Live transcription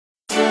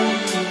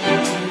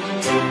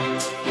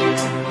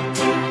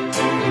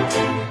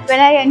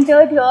I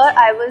entered here,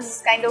 I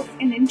was kind of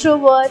an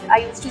introvert. I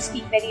used to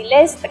speak very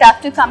less. But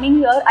after coming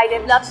here, I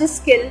developed this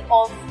skill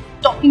of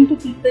talking to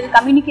people,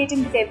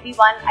 communicating with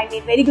everyone. I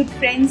made very good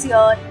friends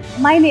here.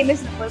 My name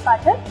is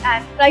Manipal,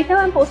 and right now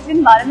I'm posted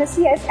in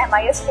Varanasi as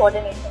MIS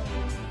coordinator.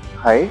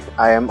 Hi,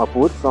 I am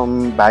Apur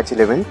from batch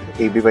 11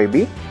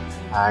 ABYBP,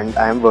 and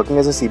I am working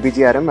as a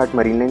CPGRM at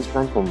Marine Lines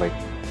branch, Mumbai.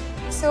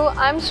 So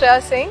I'm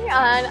Shreya Singh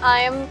and I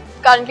am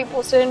currently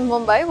posted in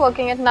Mumbai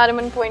working at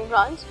Nariman Point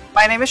branch.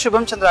 My name is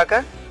Shubham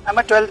Chandrakar. I'm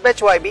a 12th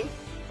batch YB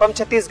from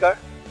Chhattisgarh.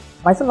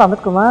 Myself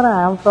Amit Kumar,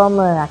 I am from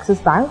Axis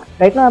Bank.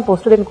 Right now I am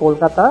posted in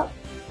Kolkata.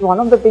 One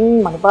of the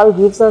things Manipal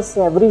gives us,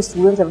 every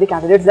student, every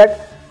candidate,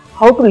 that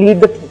how to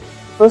lead the team.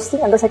 First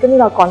thing, and the second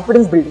thing, our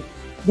confidence building.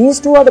 These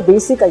two are the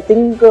basic, I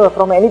think,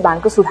 from any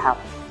banker should have.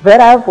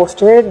 Where I have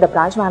posted, the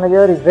branch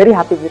manager is very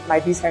happy with my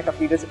these kind of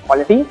leadership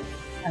quality.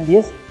 And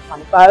yes,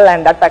 Manipal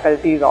and that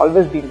faculty has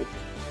always been with me.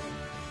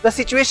 The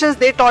situations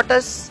they taught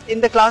us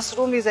in the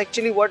classroom is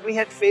actually what we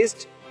had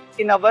faced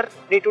in our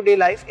day-to-day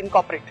life in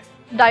corporate.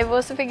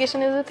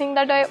 Diversification is a thing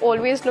that I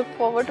always look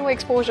forward to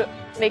exposure.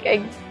 Like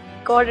I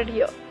got it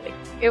here. Like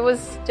it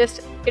was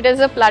just, it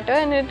is a platter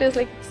and it is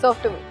like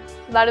served to me.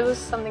 So that was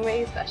something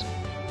very special.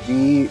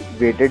 We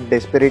waited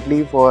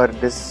desperately for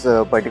this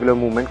particular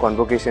movement,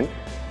 convocation,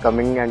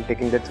 coming and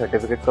taking that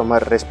certificate from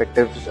our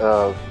respective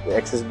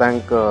Axis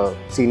Bank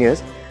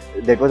seniors.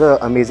 That was an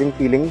amazing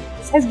feeling.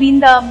 This has been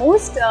the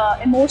most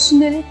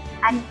emotional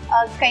and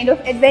kind of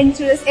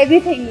adventurous,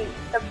 everything,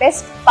 the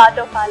best part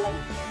of our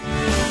life.